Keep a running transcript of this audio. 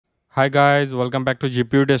Hi guys, welcome back to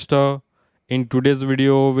GPU Tester. In today's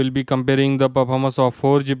video, we'll be comparing the performance of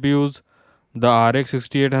 4 GPUs, the RX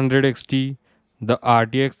 6800 XT, the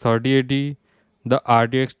RTX 3080, the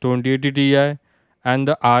RTX 2080 Ti and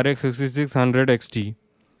the RX 6600 XT.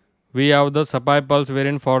 We have the SAPPHIRE Pulse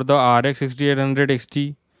variant for the RX 6800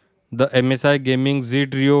 XT, the MSI Gaming Z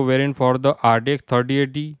Trio variant for the RTX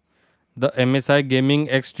 3080, the MSI Gaming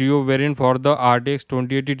X Trio variant for the RTX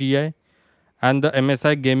 2080 Ti and the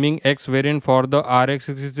MSI Gaming X variant for the RX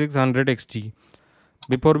 6600 XT.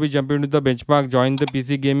 Before we jump into the benchmark, join the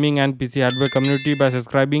PC gaming and PC hardware community by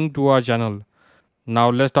subscribing to our channel.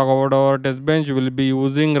 Now let's talk about our test bench. We will be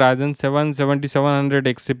using Ryzen 7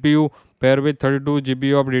 7700X CPU paired with 32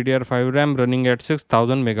 GB of DDR5 RAM running at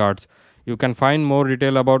 6000 MHz. You can find more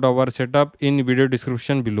detail about our setup in video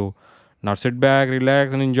description below. Now sit back,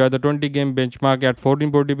 relax and enjoy the 20 game benchmark at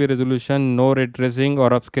 1440p resolution. No ray tracing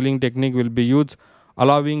or upscaling technique will be used,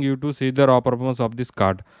 allowing you to see the raw performance of this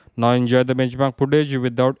card. Now enjoy the benchmark footage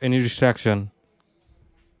without any distraction.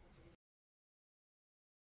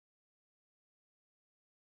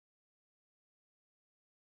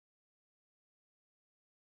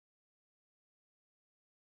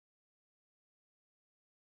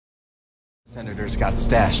 Senators got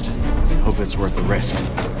stashed. Hope it's worth the risk.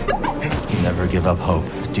 You never give up hope,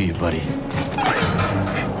 do you, buddy?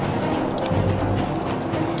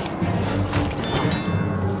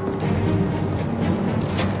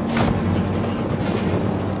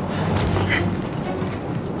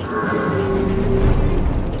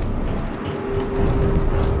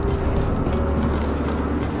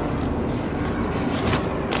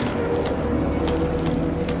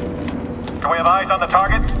 Do we have eyes on the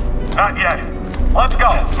target? Not yet. Let's go.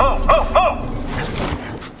 Move, move, move!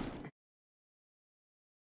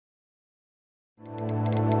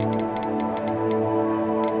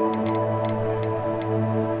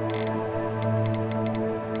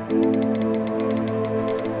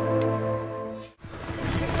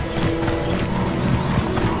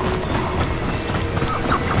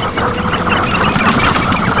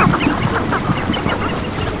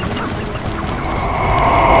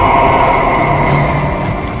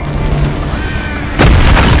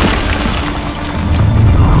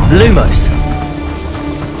 Lumos!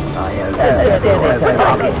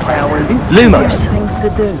 Lumos!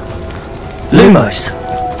 Lumos!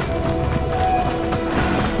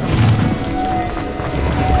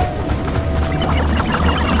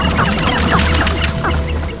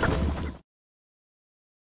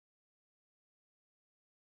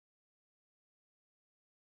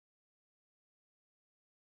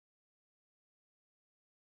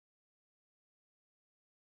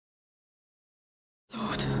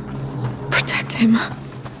 Lord, protect him.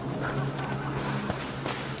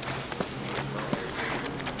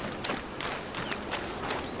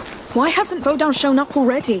 Why hasn't Vaudin shown up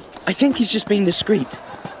already? I think he's just being discreet.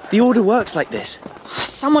 The order works like this.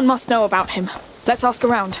 Someone must know about him. Let's ask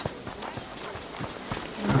around.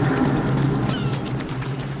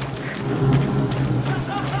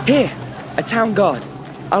 Here, a town guard.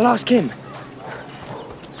 I'll ask him.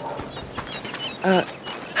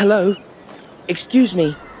 Hello? Excuse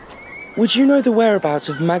me. Would you know the whereabouts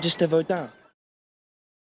of Magister Vaudin?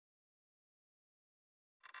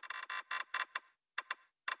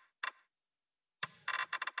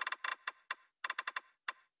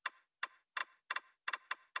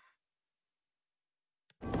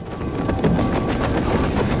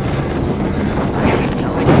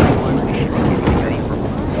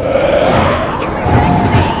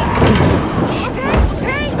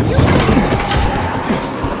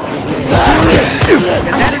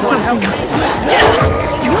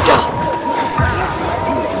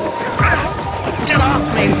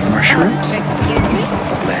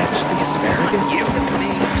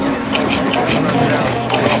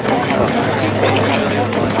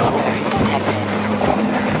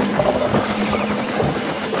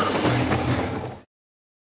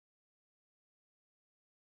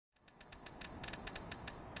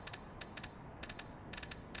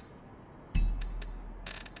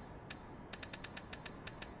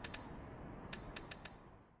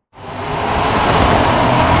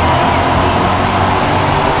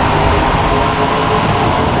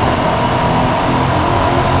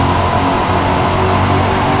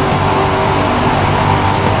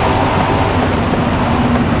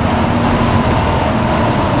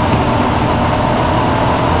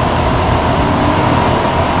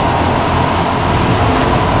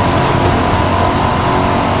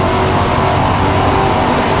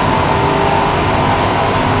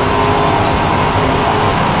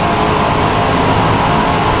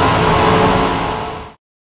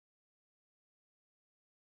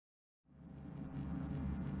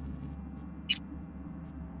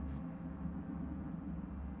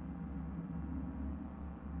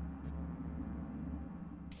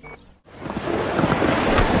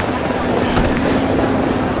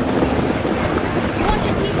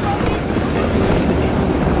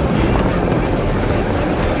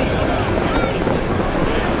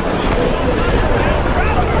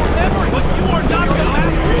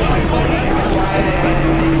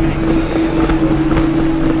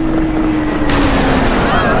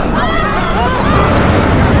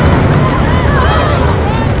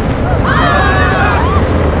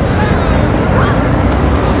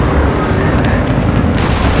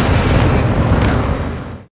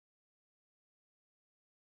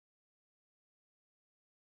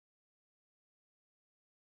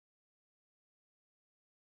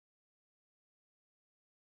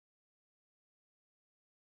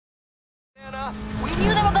 We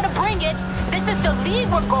knew they were gonna bring it. This is the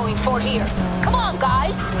lead we're going for here. Come on,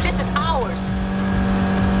 guys. This is ours.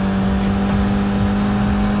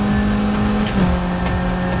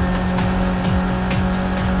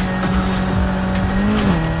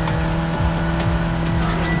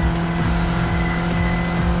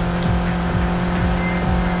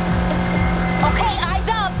 Okay, eyes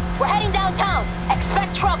up. We're heading downtown.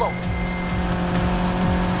 Expect trouble.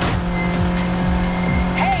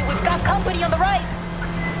 Hey, we've got company on the right.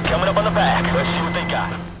 Coming up on the back. Let's see what they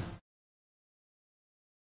got.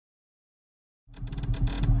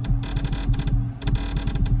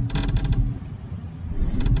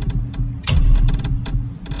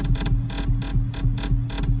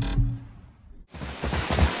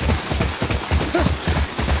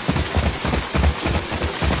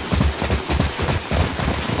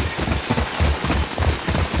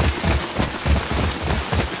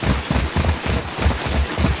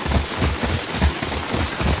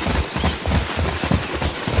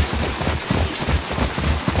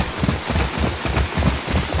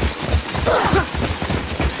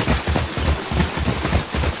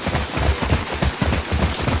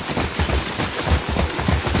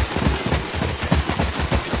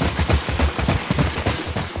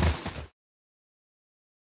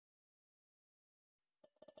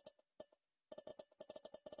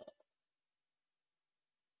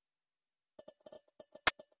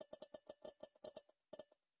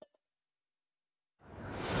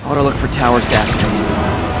 I ought to look for Tower's gas station.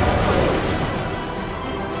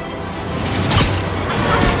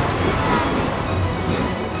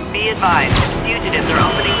 Be advised, fugitives are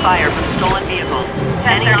opening fire from stolen vehicles.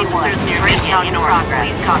 Any officers near Requiem in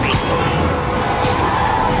progress. Please copy.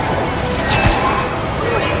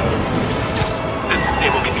 This is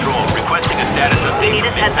Stable Control, requesting a status update. We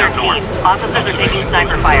need a 1013. Officers are taking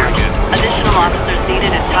Cyberpire. Additional officers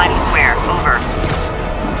needed at Times Square. Over.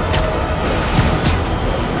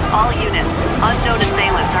 All units, unknown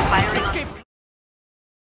assailants are firing on...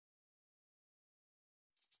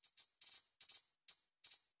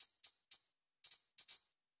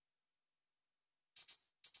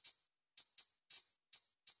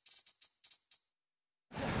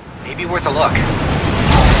 Maybe worth a look.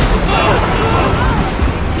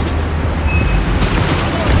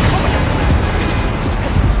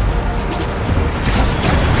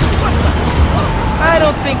 I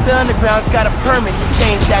don't think the Underground's got a permit to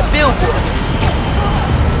change that billboard.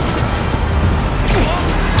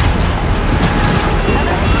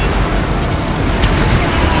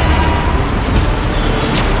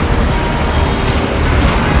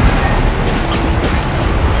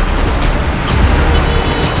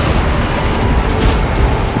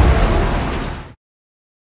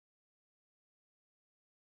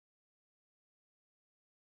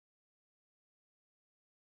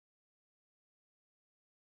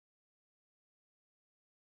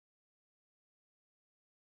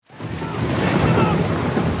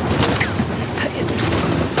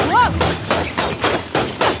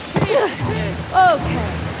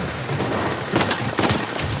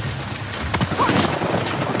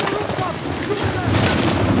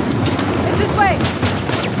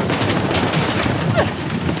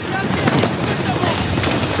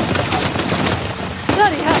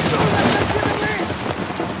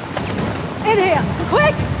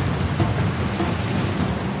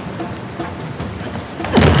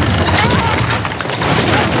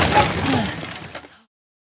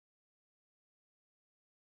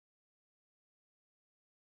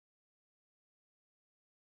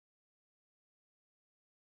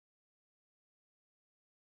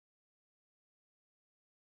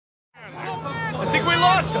 I think we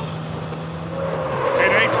lost him. Hey,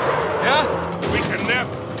 Nate. Yeah? We can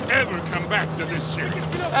never, ever come back to this shit.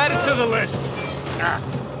 Add it to the list. Ah.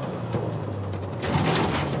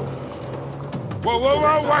 Whoa, whoa,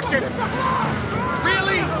 whoa, watch it!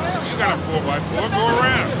 Really? You got a 4x4, go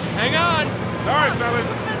around. Hang on. Sorry, fellas.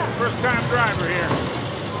 First time driver here.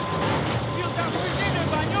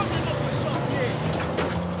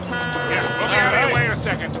 Yeah, let me out of the way a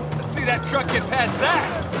second. Let's see that truck get past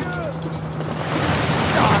that.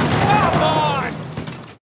 Oh, come on!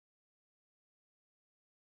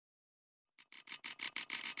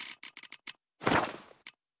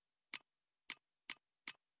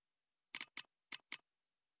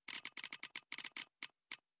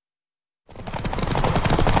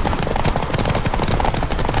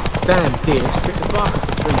 Damn, dear, strip the bark off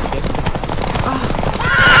the trees again.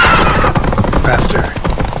 Faster.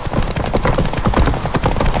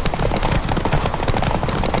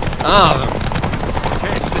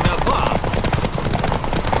 Casting up off.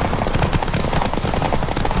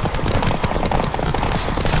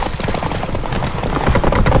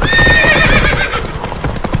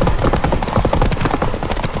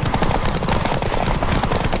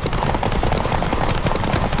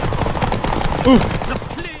 You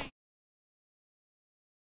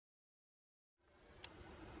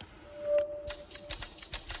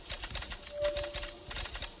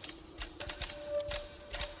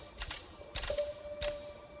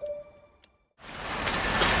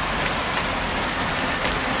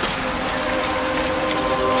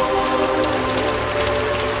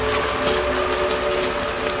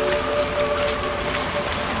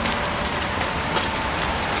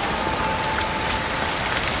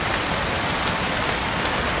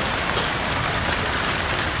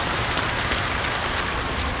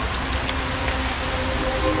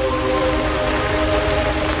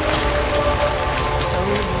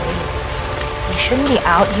shouldn't be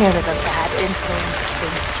out here with a bad influence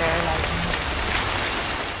gangster like me.